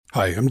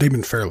Hi, I'm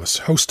Damon Fairless,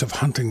 host of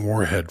Hunting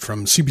Warhead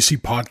from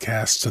CBC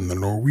Podcasts and the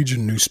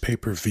Norwegian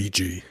newspaper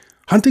VG.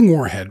 Hunting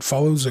Warhead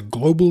follows a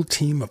global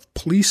team of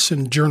police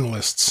and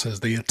journalists as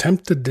they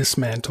attempt to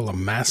dismantle a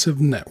massive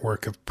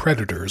network of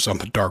predators on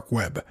the dark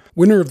web.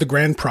 Winner of the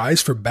grand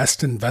prize for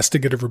Best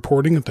Investigative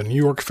Reporting at the New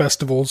York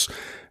Festivals,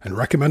 and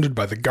recommended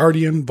by The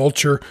Guardian,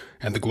 Vulture,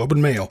 and the Globe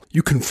and Mail,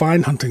 you can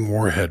find Hunting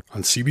Warhead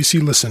on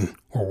CBC Listen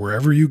or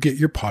wherever you get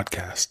your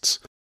podcasts.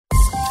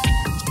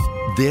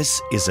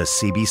 This is a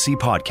CBC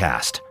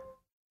podcast.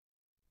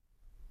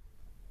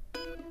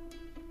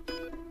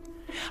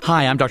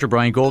 Hi, I'm Dr.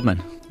 Brian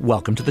Goldman.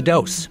 Welcome to The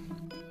Dose.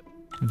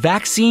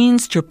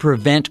 Vaccines to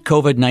prevent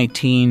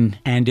COVID-19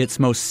 and its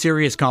most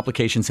serious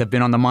complications have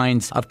been on the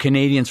minds of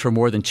Canadians for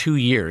more than 2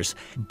 years.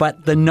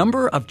 But the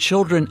number of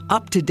children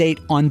up to date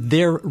on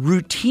their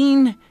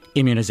routine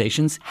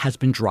immunizations has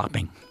been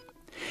dropping.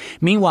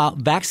 Meanwhile,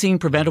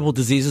 vaccine-preventable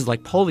diseases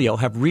like polio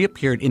have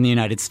reappeared in the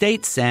United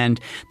States, and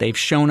they've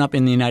shown up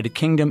in the United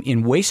Kingdom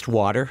in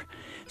wastewater.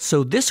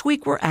 So this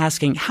week we're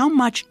asking, how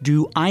much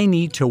do I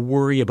need to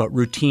worry about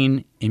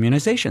routine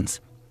immunizations?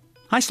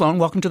 Hi, Sloane.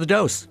 Welcome to The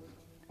Dose.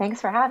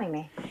 Thanks for having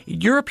me.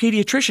 You're a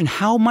pediatrician.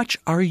 How much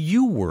are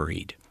you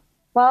worried?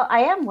 Well, I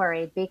am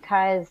worried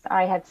because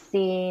I have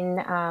seen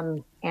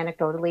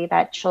anecdotally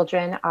that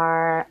children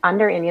are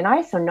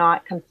under-immunized, so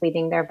not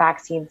completing their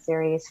vaccine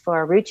series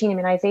for routine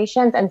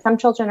immunizations. And some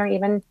children are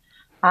even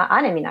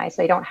unimmunized.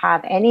 So they don't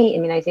have any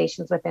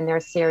immunizations within their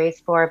series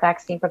for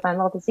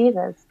vaccine-preventable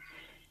diseases.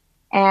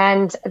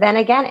 And then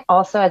again,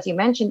 also, as you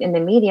mentioned in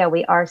the media,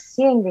 we are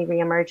seeing the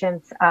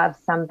reemergence of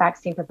some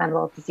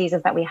vaccine-preventable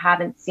diseases that we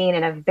haven't seen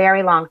in a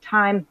very long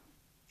time.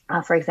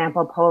 For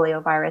example,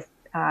 polio virus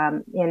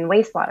in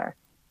wastewater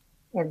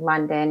in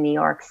London, New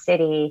York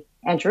City,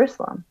 and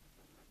Jerusalem.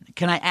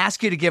 Can I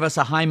ask you to give us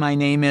a hi, my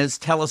name is,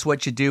 tell us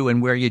what you do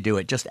and where you do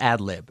it, just ad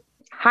lib.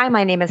 Hi,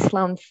 my name is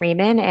Sloane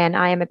Freeman, and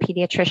I am a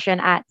pediatrician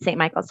at St.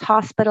 Michael's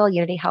Hospital,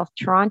 Unity Health,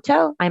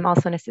 Toronto. I'm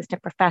also an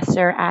assistant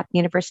professor at the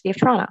University of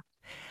Toronto.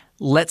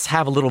 Let's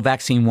have a little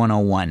vaccine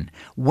 101.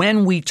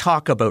 When we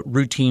talk about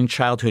routine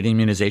childhood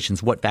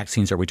immunizations, what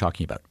vaccines are we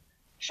talking about?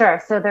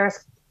 Sure. So there's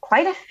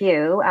quite a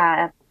few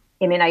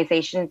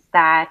immunizations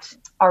that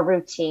are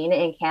routine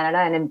in Canada,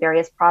 and in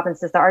various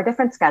provinces there are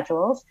different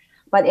schedules.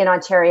 But in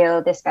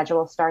Ontario, this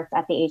schedule starts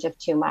at the age of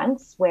 2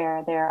 months,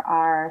 where there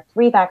are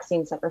 3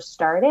 vaccines that are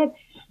started.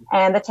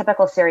 And the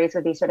typical series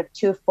would be sort of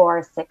 2,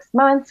 4, 6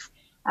 months.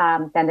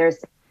 Then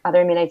there's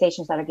other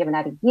immunizations that are given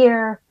at a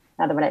year,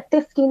 another one at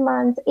 15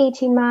 months,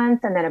 18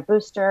 months, and then a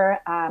booster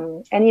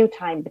any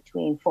time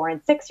between 4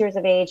 and 6 years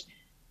of age.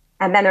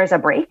 And then there's a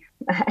break.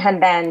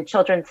 And then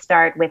children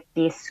start with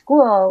the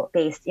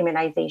school-based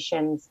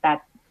immunizations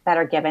that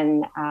are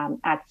given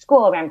at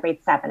school around grade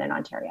 7 in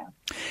Ontario.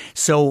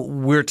 So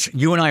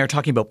you and I are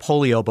talking about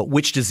polio, but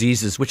which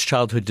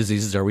childhood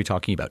diseases are we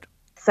talking about?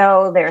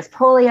 So there's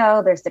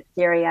polio, there's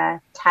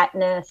diphtheria,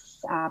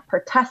 tetanus,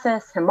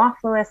 pertussis,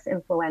 Haemophilus,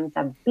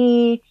 influenza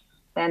B.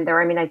 Then there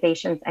are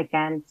immunizations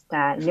against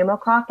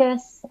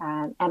pneumococcus.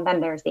 And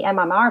then there's the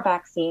MMR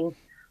vaccine,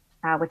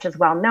 which is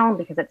well known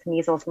because it's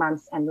measles,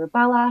 mumps, and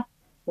rubella.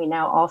 We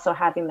now also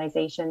have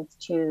immunizations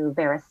to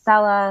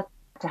varicella,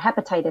 to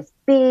hepatitis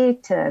B,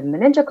 to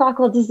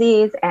meningococcal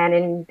disease. And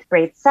in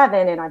grade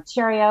 7 in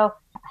Ontario,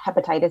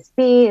 hepatitis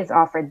B is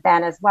offered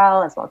then as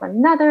well as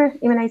another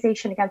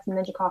immunization against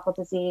meningococcal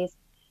disease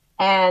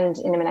and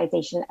an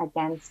immunization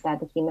against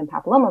the human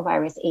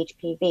papillomavirus,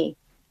 HPV.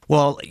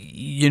 Well,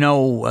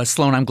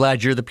 Sloane, I'm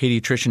glad you're the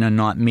pediatrician and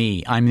not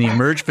me. I'm the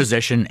emerge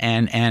physician,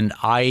 and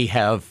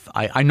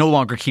I no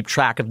longer keep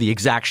track of the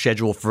exact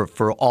schedule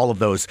for all of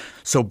those.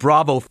 So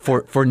bravo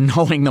for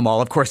knowing them all.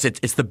 Of course,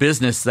 it's the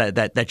business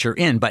that you're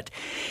in. But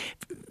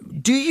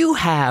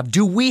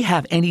do we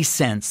have any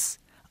sense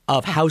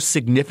of how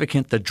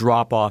significant the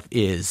drop-off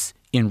is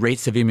in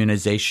rates of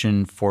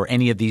immunization for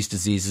any of these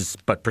diseases,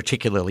 but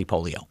particularly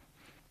polio?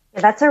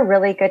 That's a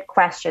really good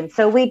question.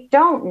 So we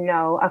don't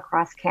know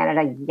across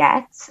Canada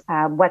yet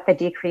what the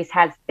decrease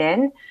has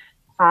been.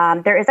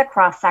 There is a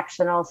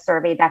cross-sectional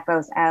survey that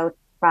goes out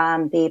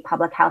from the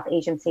Public Health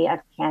Agency of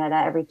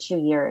Canada every 2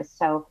 years.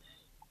 So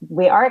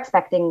we are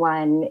expecting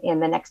one in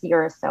the next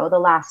year or so. The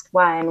last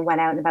one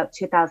went out in about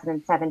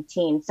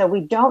 2017. So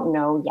we don't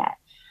know yet.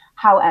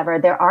 However,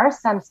 there are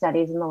some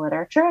studies in the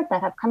literature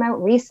that have come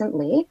out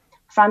recently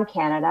from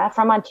Canada,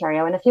 from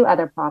Ontario, and a few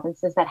other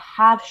provinces that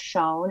have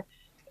shown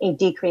a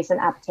decrease in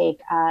uptake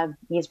of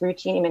these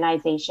routine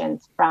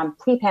immunizations from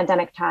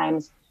pre-pandemic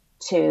times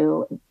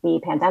to the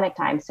pandemic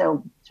time.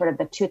 So sort of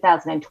the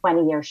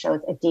 2020 year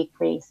shows a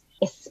decrease,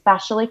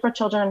 especially for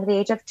children under the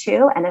age of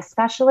 2, and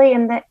especially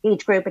in the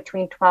age group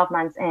between 12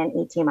 months and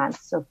 18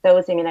 months. So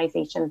those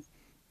immunizations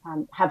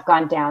have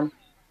gone down.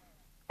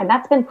 And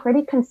that's been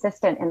pretty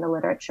consistent in the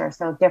literature.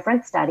 So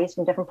different studies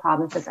from different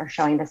provinces are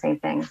showing the same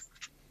things.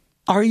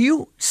 Are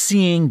you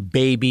seeing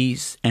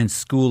babies and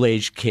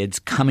school-age kids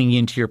coming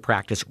into your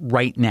practice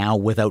right now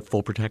without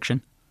full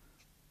protection?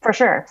 For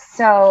sure.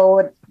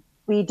 So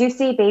we do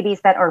see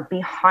babies that are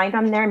behind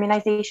on their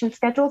immunization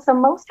schedule. So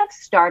most have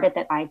started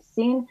that I've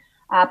seen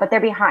but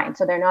they're behind.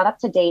 So they're not up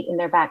to date in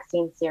their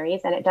vaccine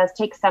series, and it does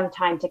take some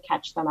time to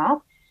catch them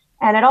up.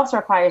 And it also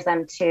requires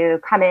them to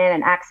come in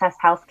and access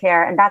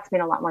healthcare, and that's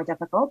been a lot more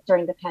difficult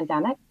during the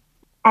pandemic.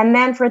 And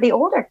then for the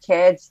older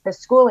kids, the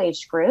school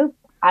age group,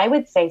 I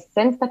would say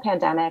since the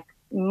pandemic,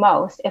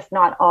 most, if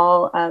not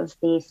all of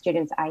the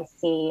students I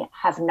see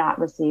have not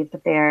received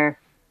their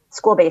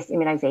school-based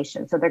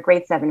immunizations. So their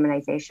grade 7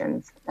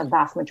 immunizations, the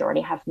vast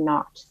majority have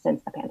not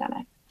since the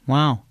pandemic.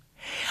 Wow.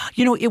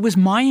 You know, it was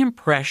my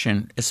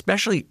impression,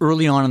 especially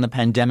early on in the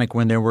pandemic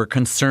when there were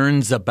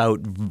concerns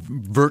about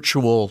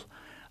virtual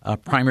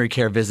primary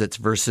care visits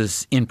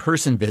versus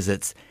in-person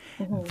visits,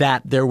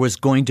 that there was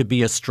going to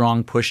be a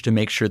strong push to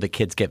make sure the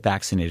kids get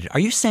vaccinated. Are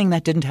you saying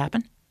that didn't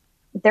happen?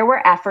 There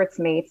were efforts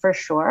made for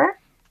sure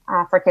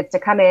for kids to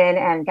come in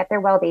and get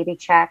their well baby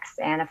checks.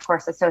 And of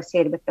course,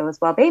 associated with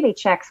those well baby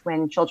checks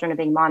when children are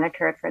being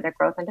monitored for their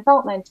growth and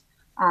development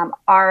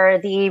are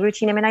the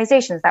routine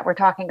immunizations that we're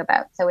talking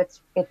about. So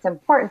it's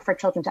important for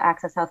children to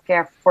access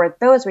healthcare for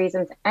those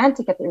reasons and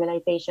to get the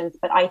immunizations.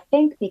 But I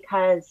think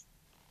because,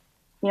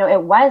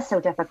 it was so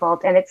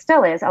difficult, and it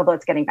still is, although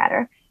it's getting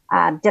better,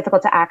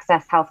 difficult to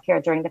access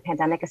healthcare during the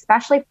pandemic,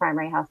 especially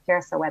primary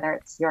healthcare. So whether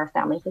it's your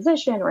family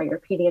physician or your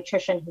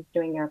pediatrician who's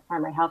doing your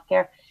primary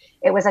healthcare,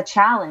 it was a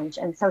challenge.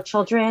 And so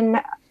children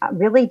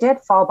really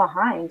did fall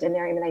behind in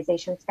their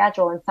immunization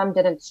schedule, and some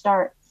didn't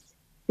start.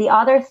 The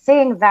other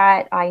thing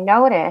that I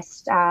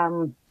noticed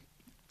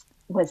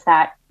was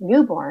that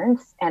newborns,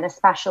 and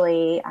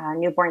especially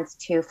newborns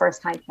to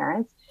first-time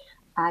parents,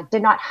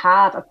 did not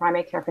have a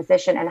primary care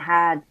physician and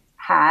had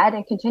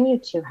and continue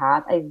to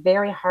have a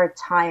very hard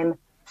time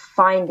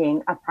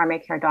finding a primary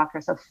care doctor.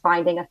 So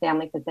finding a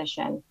family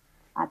physician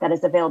that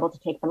is available to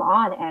take them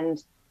on.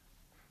 And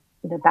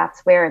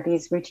that's where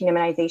these routine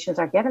immunizations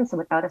are given. So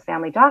without a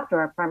family doctor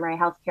or a primary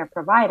healthcare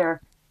provider,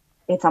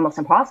 it's almost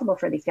impossible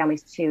for these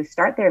families to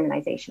start their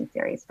immunization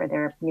series for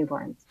their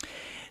newborns.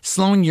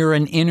 Sloane, you're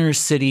an inner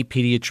city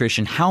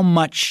pediatrician. How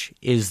much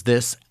is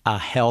this a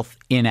health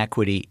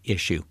inequity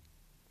issue?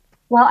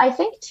 Well, I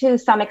think to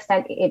some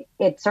extent,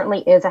 it certainly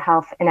is a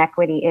health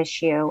inequity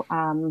issue.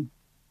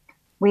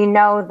 We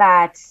know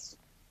that,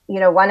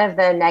 one of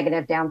the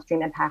negative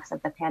downstream impacts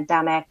of the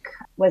pandemic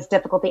was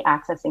difficulty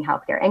accessing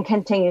healthcare, and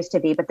continues to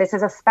be. But this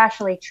is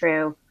especially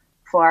true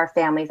for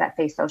families that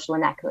face social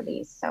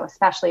inequities. So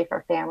especially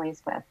for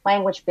families with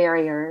language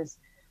barriers,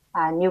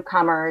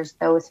 newcomers,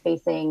 those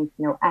facing,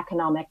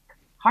 economic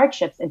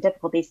hardships and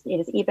difficulties, it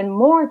is even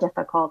more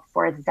difficult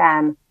for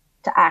them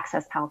to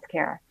access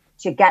healthcare,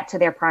 to get to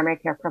their primary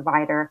care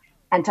provider,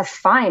 and to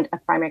find a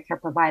primary care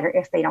provider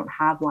if they don't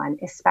have one,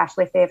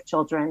 especially if they have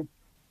children.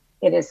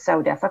 It is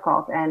so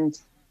difficult. And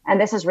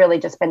this has really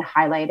just been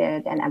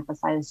highlighted and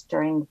emphasized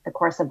during the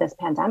course of this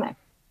pandemic.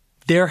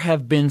 There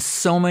have been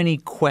so many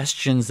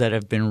questions that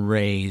have been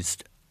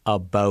raised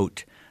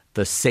about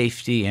the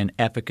safety and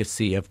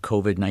efficacy of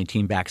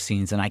COVID-19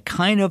 vaccines. And I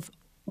kind of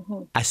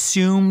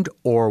assumed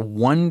or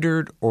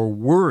wondered or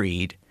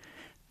worried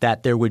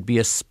that there would be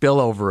a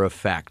spillover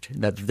effect,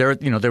 that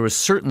there was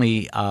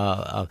certainly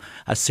a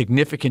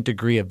significant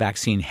degree of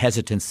vaccine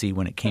hesitancy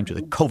when it came to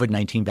the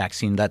COVID-19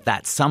 vaccine,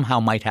 that somehow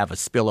might have a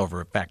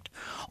spillover effect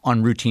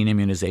on routine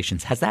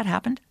immunizations. Has that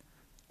happened?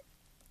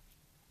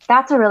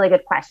 That's a really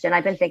good question.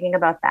 I've been thinking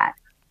about that.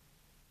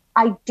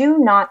 I do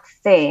not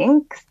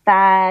think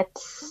that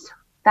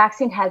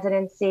vaccine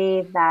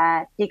hesitancy,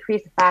 that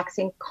decreased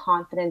vaccine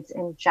confidence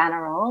in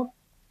general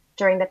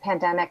during the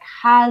pandemic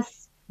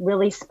has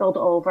really spilled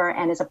over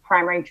and is a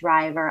primary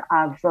driver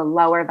of the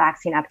lower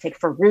vaccine uptake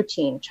for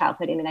routine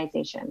childhood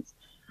immunizations.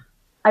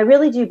 I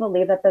really do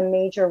believe that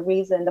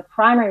the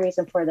primary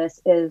reason for this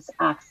is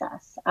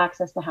access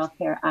to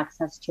healthcare,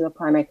 access to a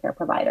primary care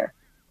provider.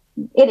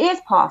 It is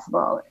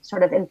possible,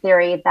 sort of in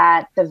theory,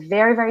 that the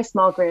very, very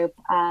small group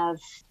of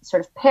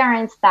sort of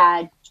parents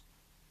that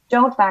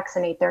don't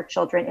vaccinate their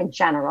children in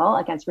general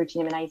against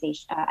routine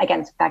immunization,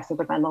 against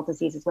vaccine-preventable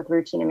diseases with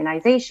routine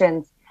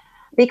immunizations,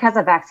 because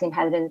of vaccine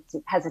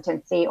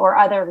hesitancy or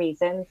other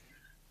reasons,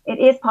 it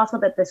is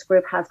possible that this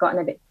group has gotten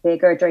a bit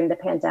bigger during the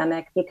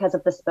pandemic because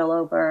of the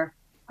spillover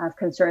of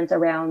concerns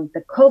around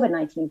the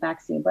COVID-19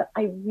 vaccine. But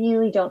I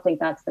really don't think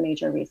that's the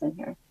major reason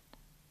here.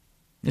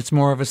 It's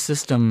more of a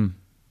system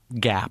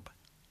gap.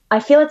 I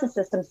feel it's a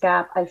systems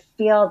gap. I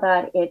feel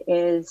that it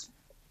is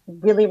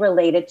really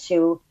related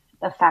to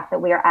the fact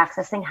that we are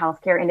accessing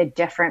healthcare in a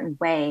different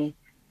way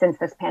since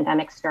this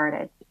pandemic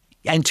started.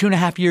 And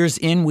 2.5 years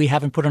in, we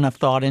haven't put enough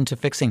thought into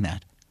fixing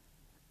that.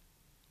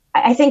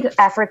 I think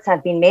efforts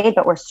have been made,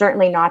 but we're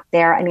certainly not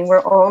there. I mean,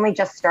 we're only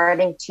just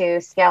starting to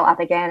scale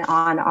up again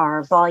on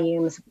our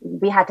volumes.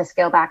 We had to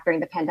scale back during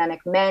the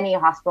pandemic. Many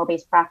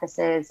hospital-based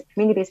practices,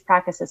 community-based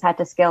practices had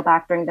to scale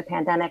back during the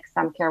pandemic.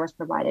 Some care was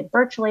provided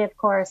virtually, of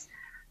course.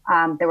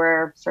 They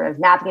were sort of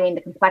navigating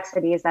the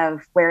complexities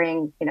of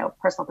wearing,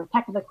 personal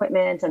protective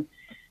equipment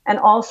and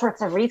all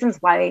sorts of reasons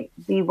why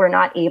we were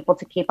not able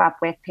to keep up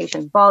with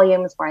patient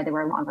volumes, why there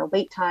were longer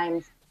wait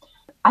times.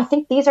 I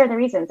think these are the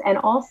reasons. And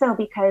also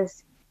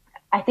because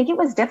I think it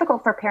was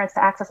difficult for parents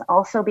to access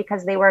also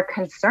because they were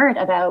concerned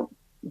about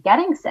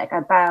getting sick,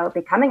 about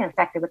becoming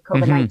infected with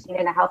COVID-19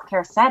 in a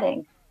healthcare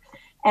setting.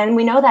 And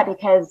we know that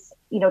because,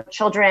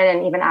 children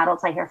and even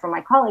adults, I hear from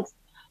my colleagues,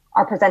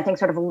 are presenting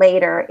sort of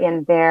later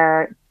in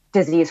their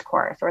disease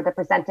course, or they're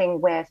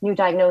presenting with new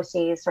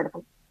diagnoses sort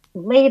of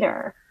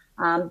later.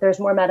 There's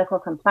more medical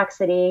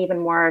complexity, even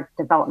more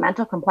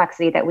developmental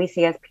complexity that we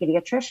see as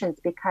pediatricians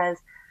because,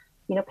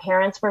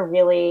 parents were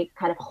really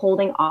kind of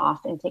holding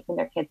off and taking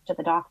their kids to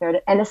the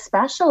doctor, and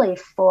especially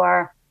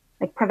for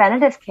like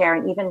preventative care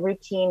and even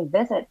routine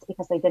visits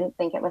because they didn't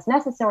think it was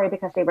necessary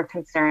because they were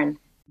concerned.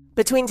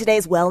 Between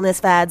today's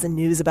wellness fads and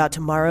news about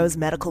tomorrow's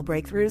medical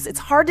breakthroughs, it's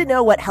hard to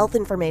know what health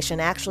information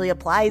actually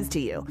applies to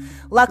you.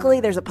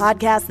 Luckily, there's a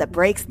podcast that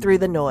breaks through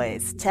the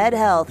noise, TED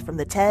Health from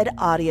the TED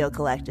Audio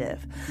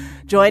Collective.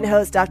 Join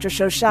host Dr.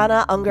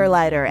 Shoshana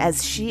Ungerleider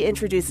as she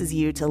introduces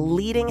you to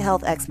leading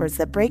health experts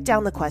that break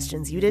down the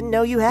questions you didn't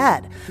know you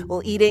had.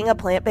 Will eating a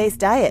plant-based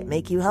diet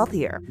make you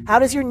healthier? How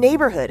does your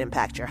neighborhood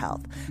impact your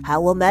health? How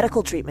will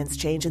medical treatments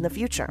change in the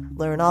future?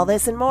 Learn all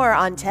this and more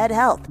on TED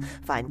Health.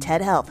 Find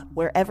TED Health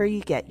wherever you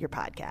get your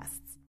podcasts.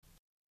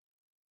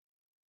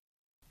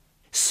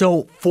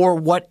 So for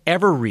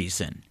whatever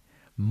reason,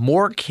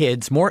 more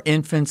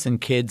infants and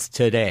kids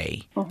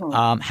today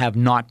have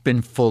not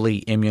been fully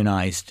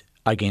immunized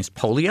against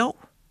polio,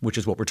 which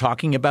is what we're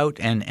talking about,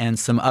 and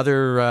some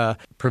other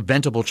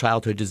preventable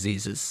childhood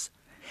diseases.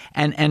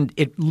 And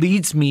it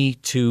leads me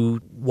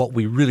to what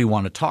we really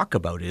want to talk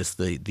about is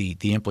the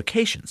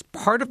implications.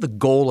 Part of the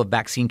goal of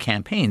vaccine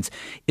campaigns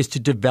is to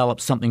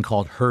develop something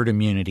called herd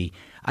immunity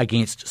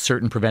against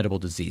certain preventable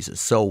diseases.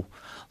 So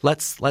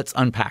let's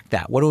unpack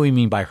that. What do we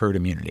mean by herd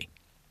immunity?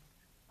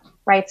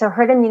 Right. So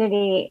herd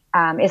immunity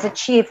is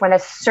achieved when a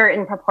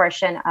certain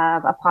proportion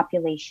of a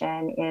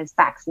population is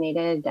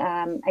vaccinated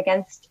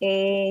against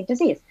a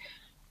disease.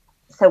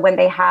 So when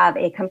they have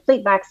a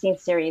complete vaccine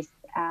series,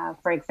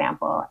 for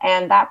example,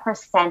 and that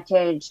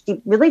percentage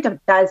really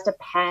does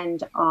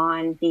depend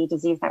on the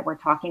disease that we're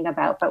talking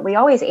about. But we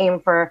always aim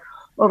for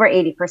over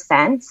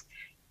 80%.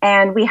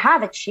 And we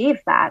have achieved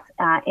that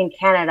in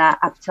Canada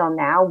up till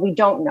now. We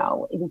don't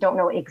know. We don't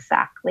know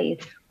exactly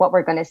what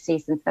we're going to see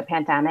since the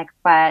pandemic,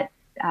 but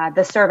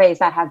the surveys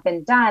that have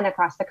been done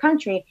across the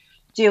country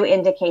do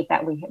indicate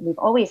that we've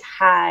always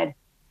had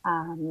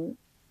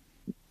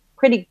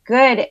pretty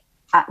good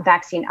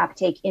vaccine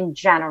uptake in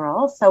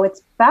general. So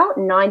it's about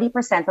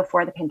 90%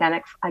 before the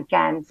pandemic,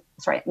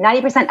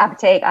 90%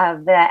 uptake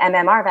of the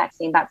MMR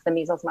vaccine, that's the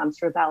measles, mumps,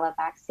 rubella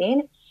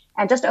vaccine,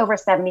 and just over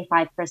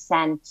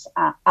 75%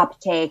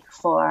 uptake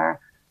for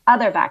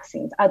other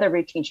vaccines, other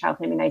routine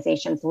childhood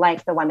immunizations,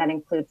 like the one that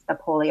includes the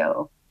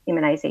polio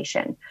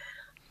immunization.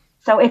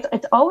 So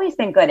it's always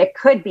been good. It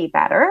could be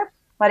better,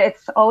 but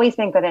it's always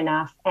been good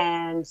enough.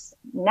 And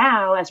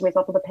now, as a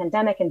result of the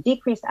pandemic and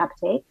decreased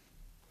uptake,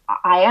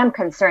 I am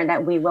concerned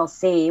that we could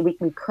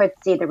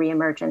see the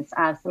reemergence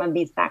of some of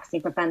these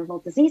vaccine-preventable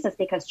diseases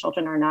because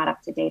children are not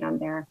up to date on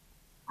their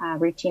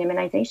routine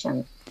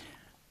immunizations.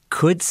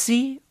 Could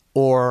see?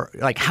 Or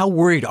how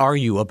worried are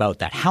you about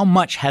that? How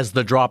much has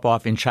the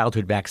drop-off in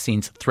childhood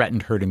vaccines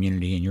threatened herd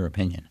immunity, in your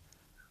opinion?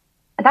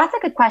 That's a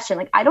good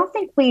question. I don't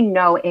think we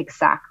know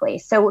exactly.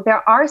 So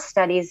there are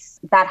studies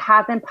that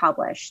have been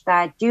published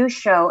that do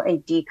show a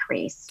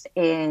decrease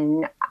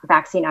in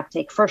vaccine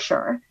uptake for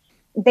sure.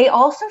 They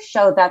also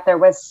show that there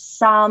was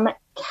some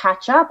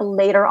catch-up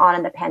later on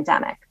in the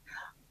pandemic.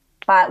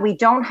 But we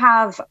don't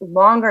have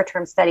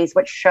longer-term studies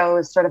which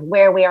shows sort of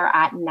where we are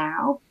at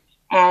now.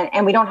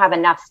 And we don't have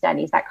enough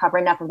studies that cover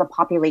enough of the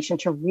population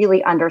to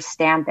really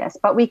understand this.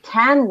 But we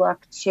can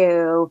look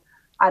to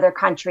other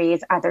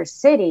countries, other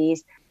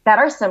cities that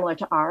are similar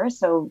to ours,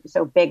 so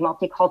big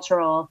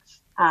multicultural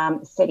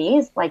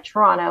cities like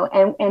Toronto,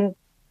 and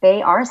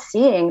they are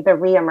seeing the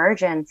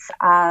reemergence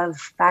of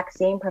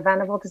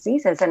vaccine-preventable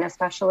diseases, and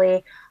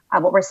especially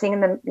what we're seeing in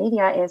the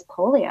media is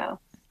polio.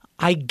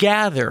 I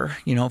gather,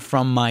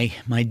 from my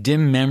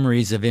dim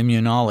memories of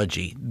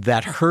immunology,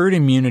 that herd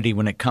immunity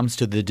when it comes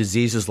to the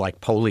diseases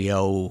like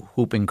polio,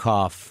 whooping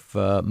cough,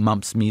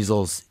 mumps,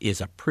 measles is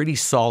a pretty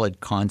solid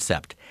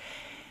concept.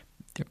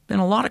 There have been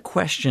a lot of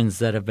questions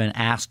that have been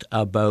asked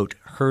about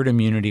herd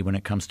immunity when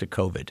it comes to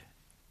COVID.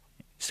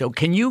 So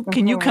can you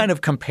kind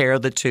of compare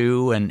the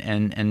two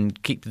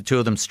and keep the two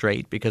of them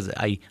straight? Because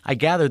I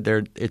gather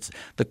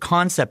the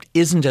concept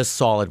isn't as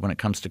solid when it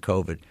comes to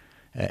COVID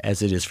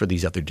as it is for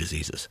these other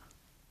diseases.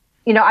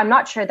 I'm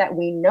not sure that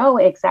we know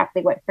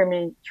exactly what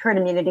herd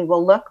immunity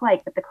will look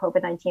like with the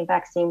COVID-19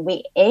 vaccine.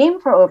 We aim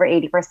for over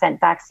 80%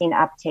 vaccine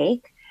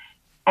uptake,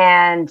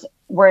 and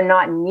we're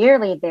not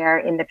nearly there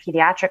in the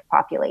pediatric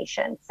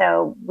population.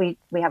 So we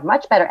have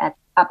much better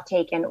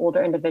uptake in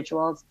older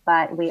individuals,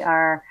 but we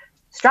are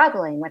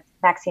struggling with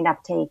vaccine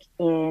uptake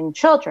in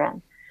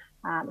children.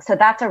 So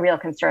that's a real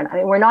concern. I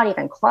mean, we're not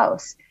even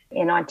close.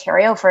 In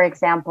Ontario, for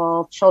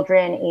example,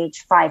 children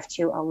aged 5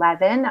 to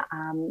 11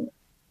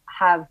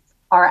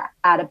 are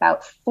at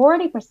about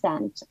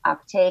 40%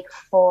 uptake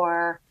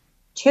for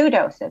 2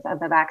 doses of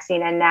the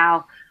vaccine. And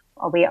now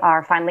we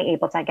are finally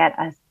able to get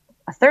a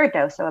third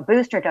dose, so a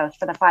booster dose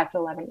for the 5 to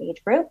 11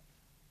 age group.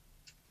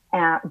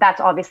 That's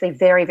obviously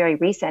very, very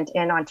recent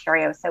in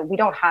Ontario. So we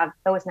don't have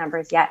those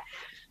numbers yet.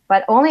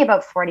 But only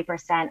about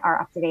 40%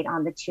 are up to date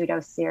on the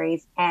 2-dose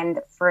series. And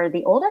for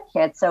the older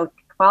kids, so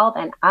 12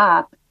 and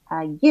up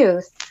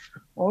youth,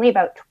 only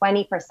about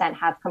 20%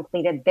 have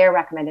completed their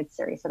recommended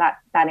series. So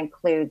that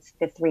includes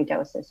the 3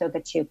 doses, so the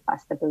 2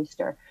 plus the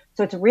booster.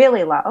 So it's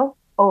really low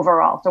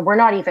overall. So we're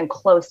not even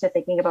close to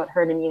thinking about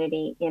herd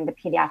immunity in the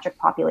pediatric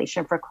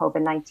population for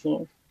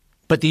COVID-19.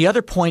 But the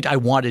other point I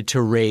wanted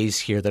to raise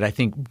here that I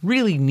think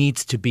really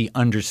needs to be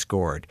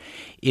underscored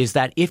is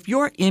that if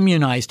you're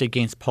immunized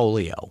against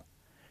polio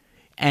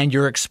and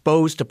you're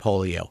exposed to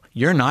polio,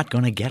 you're not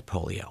going to get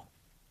polio,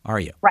 are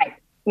you? Right.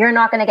 You're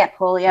not going to get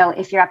polio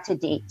if you're up to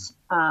date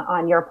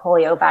on your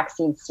polio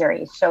vaccine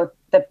series. So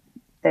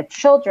the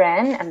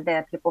children and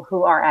the people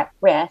who are at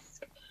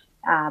risk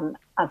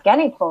of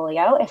getting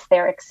polio, if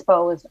they're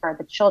exposed, are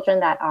the children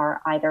that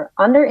are either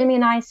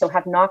under-immunized, so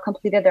have not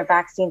completed their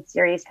vaccine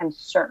series, and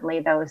certainly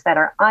those that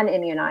are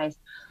unimmunized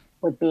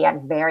would be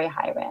at very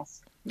high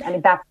risk. I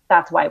mean,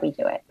 that's why we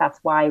do it. That's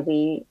why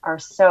we are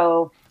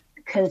so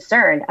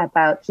concerned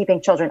about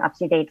keeping children up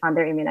to date on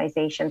their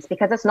immunizations,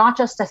 because it's not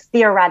just a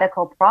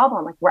theoretical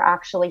problem. Like, we're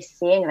actually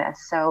seeing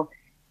this. So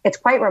it's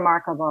quite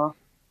remarkable.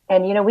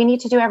 And, we need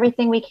to do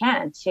everything we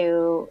can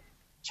to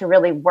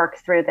really work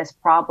through this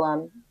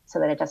problem so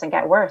that it doesn't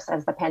get worse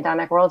as the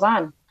pandemic rolls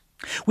on.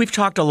 We've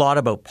talked a lot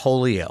about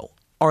polio.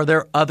 Are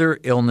there other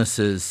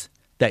illnesses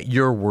that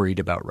you're worried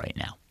about right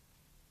now?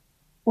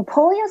 Well,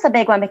 polio is a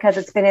big one because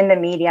it's been in the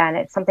media and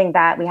it's something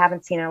that we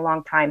haven't seen in a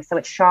long time. So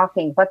it's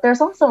shocking. But there's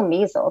also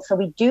measles. So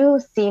we do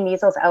see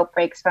measles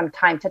outbreaks from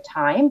time to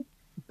time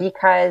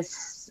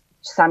because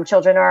some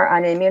children are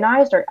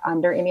unimmunized or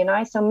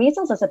under-immunized. So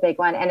measles is a big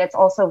one. And it's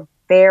also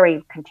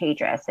very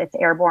contagious. It's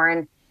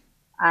airborne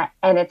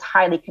and it's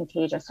highly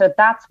contagious. So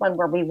that's one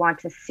where we want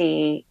to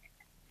see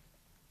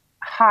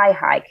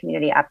high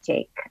community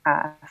uptake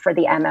for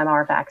the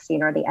MMR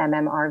vaccine or the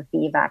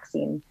MMRV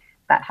vaccine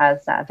that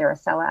has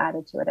varicella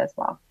added to it as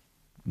well.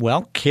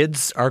 Well,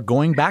 kids are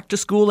going back to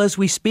school as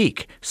we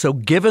speak. So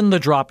given the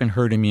drop in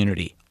herd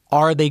immunity,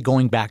 are they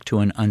going back to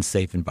an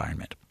unsafe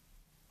environment?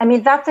 I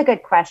mean, that's a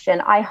good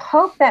question. I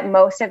hope that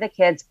most of the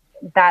kids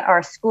that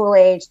are school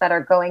age that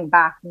are going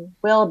back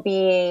will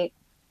be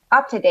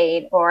up to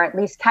date or at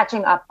least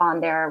catching up on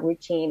their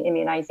routine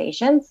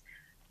immunizations.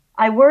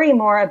 I worry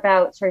more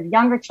about sort of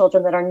younger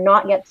children that are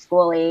not yet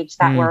school age,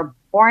 that were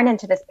born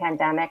into this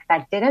pandemic,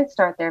 that didn't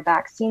start their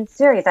vaccine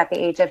series at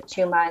the age of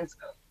 2 months,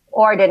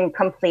 or didn't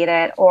complete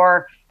it,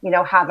 or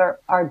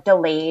are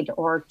delayed,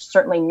 or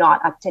certainly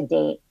not up to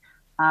date.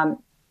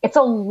 It's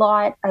a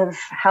lot of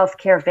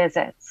healthcare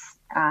visits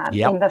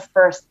in the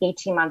first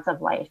 18 months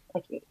of life.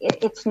 Like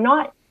it's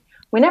not.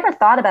 We never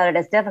thought about it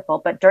as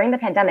difficult, but during the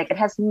pandemic, it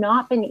has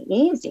not been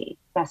easy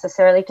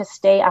necessarily to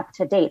stay up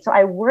to date. So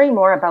I worry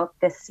more about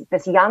this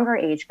younger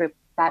age group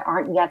that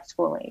aren't yet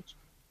school age.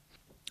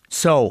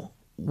 So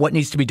what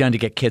needs to be done to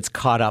get kids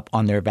caught up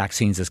on their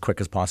vaccines as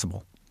quick as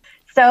possible?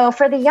 So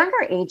for the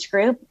younger age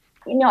group,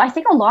 I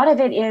think a lot of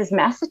it is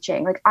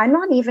messaging. Like, I'm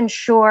not even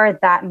sure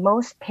that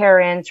most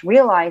parents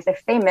realize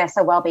if they miss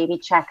a well baby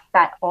check,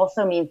 that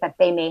also means that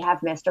they may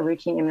have missed a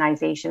routine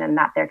immunization and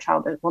that their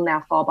child will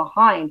now fall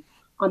behind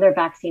on their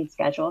vaccine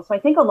schedule. So I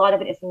think a lot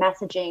of it is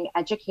messaging,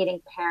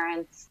 educating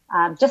parents,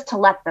 just to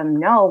let them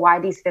know why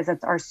these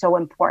visits are so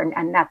important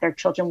and that their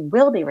children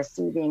will be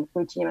receiving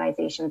routine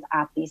immunizations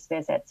at these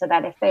visits, so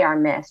that if they are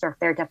missed or if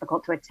they're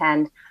difficult to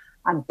attend,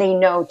 they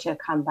know to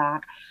come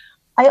back.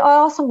 I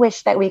also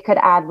wish that we could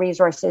add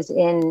resources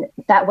in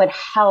that would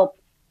help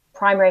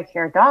primary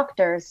care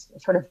doctors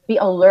sort of be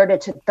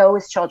alerted to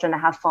those children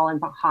that have fallen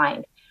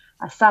behind.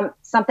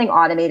 Something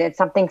automated,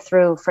 something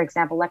through, for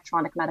example,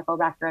 electronic medical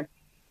record,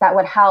 that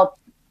would help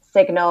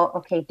signal,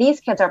 okay, these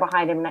kids are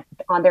behind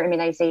on their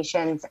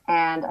immunizations,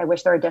 and I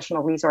wish there were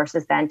additional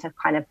resources then to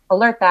kind of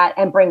alert that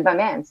and bring them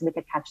in so we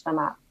could catch them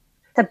up.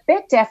 It's a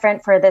bit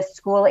different for the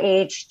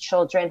school-age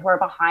children who are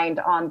behind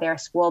on their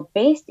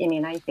school-based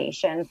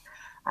immunizations.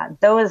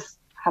 Those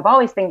have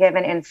always been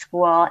given in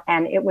school,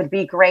 and it would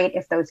be great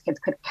if those kids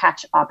could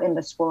catch up in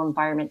the school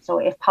environment. So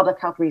if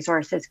public health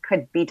resources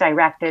could be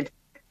directed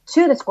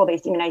to the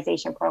school-based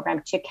immunization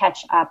program to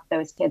catch up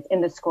those kids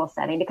in the school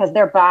setting, because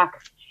they're back,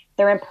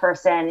 they're in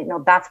person,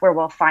 that's where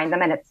we'll find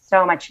them. And it's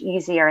so much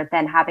easier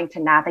than having to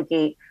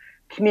navigate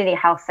community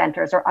health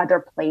centers or other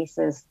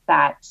places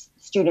that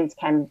students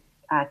can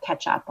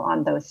catch up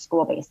on those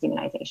school-based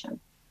immunizations.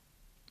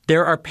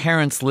 There are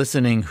parents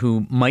listening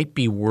who might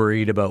be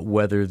worried about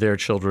whether their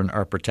children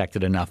are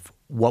protected enough.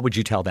 What would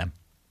you tell them?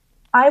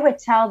 I would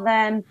tell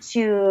them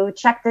to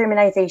check their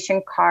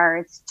immunization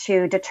cards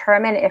to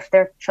determine if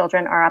their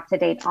children are up to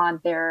date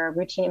on their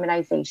routine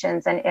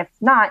immunizations. And if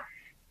not,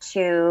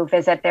 to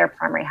visit their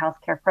primary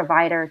healthcare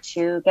provider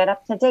to get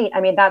up to date. I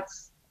mean,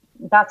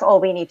 that's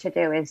all we need to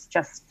do is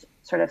just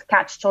sort of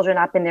catch children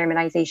up in their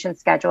immunization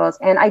schedules.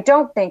 And I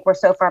don't think we're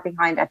so far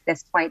behind at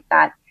this point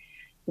that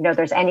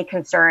there's any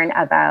concern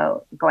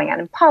about going out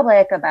in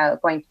public,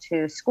 about going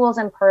to schools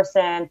in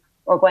person,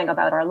 or going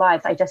about our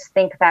lives. I just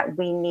think that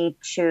we need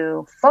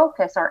to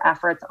focus our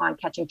efforts on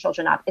catching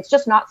children up. It's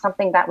just not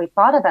something that we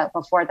thought about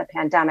before the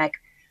pandemic,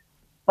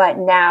 but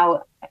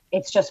now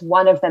it's just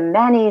one of the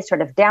many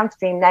sort of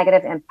downstream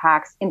negative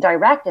impacts,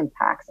 indirect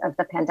impacts of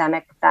the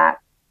pandemic that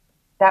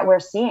we're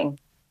seeing.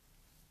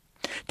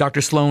 Dr.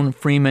 Sloane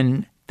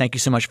Freeman, thank you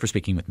so much for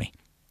speaking with me.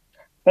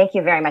 Thank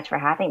you very much for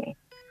having me.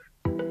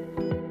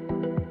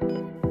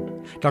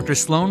 Dr.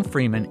 Sloane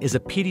Freeman is a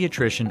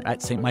pediatrician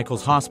at St.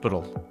 Michael's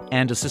Hospital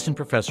and assistant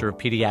professor of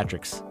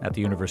pediatrics at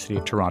the University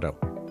of Toronto.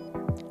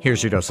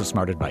 Here's your dose of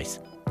smart advice.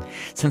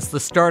 Since the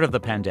start of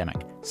the pandemic,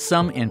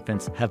 some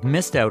infants have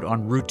missed out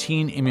on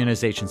routine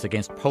immunizations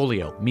against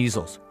polio,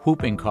 measles,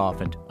 whooping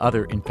cough, and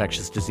other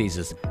infectious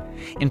diseases,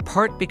 in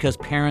part because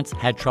parents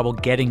had trouble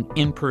getting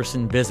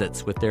in-person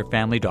visits with their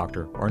family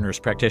doctor or nurse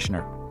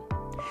practitioner.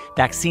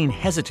 Vaccine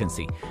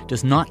hesitancy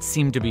does not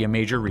seem to be a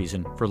major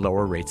reason for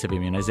lower rates of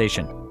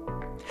immunization.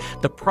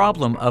 The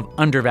problem of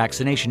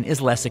under-vaccination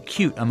is less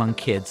acute among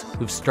kids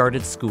who've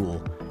started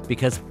school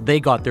because they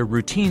got their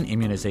routine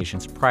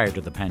immunizations prior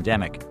to the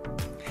pandemic.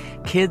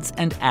 Kids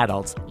and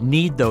adults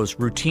need those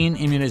routine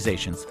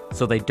immunizations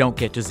so they don't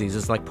get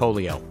diseases like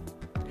polio.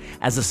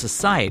 As a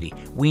society,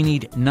 we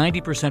need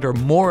 90% or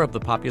more of the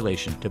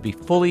population to be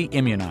fully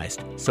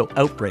immunized so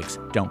outbreaks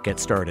don't get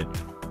started.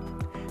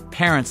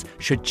 Parents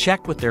should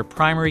check with their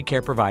primary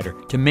care provider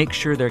to make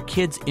sure their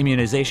kids'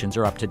 immunizations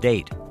are up to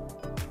date.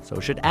 So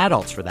should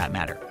adults, for that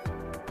matter.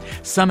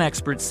 Some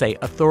experts say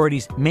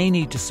authorities may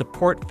need to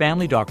support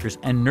family doctors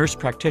and nurse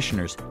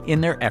practitioners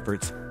in their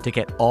efforts to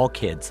get all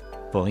kids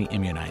fully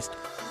immunized.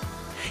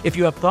 If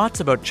you have thoughts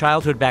about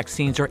childhood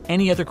vaccines or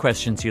any other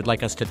questions you'd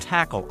like us to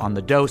tackle on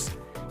The Dose,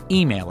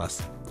 email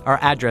us. Our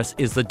address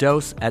is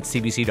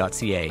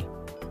thedose@cbc.ca.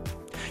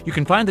 You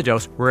can find The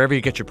Dose wherever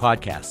you get your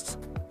podcasts.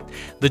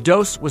 The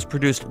Dose was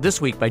produced this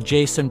week by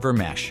Jason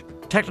Vermesh.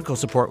 Technical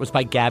support was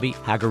by Gabby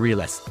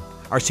Hagariles.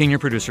 Our senior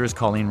producer is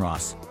Colleen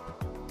Ross.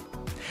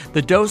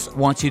 The Dose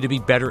wants you to be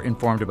better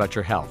informed about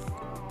your health.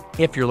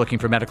 If you're looking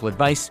for medical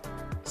advice,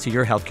 see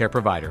your healthcare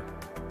provider.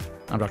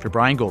 I'm Dr.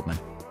 Brian Goldman.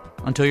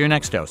 Until your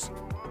next dose.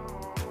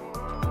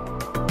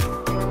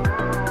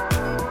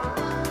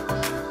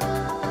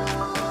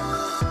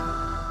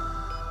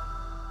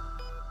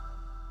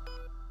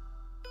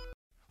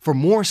 For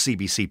more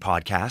CBC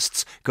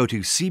podcasts, go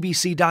to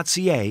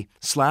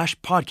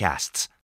cbc.ca/podcasts.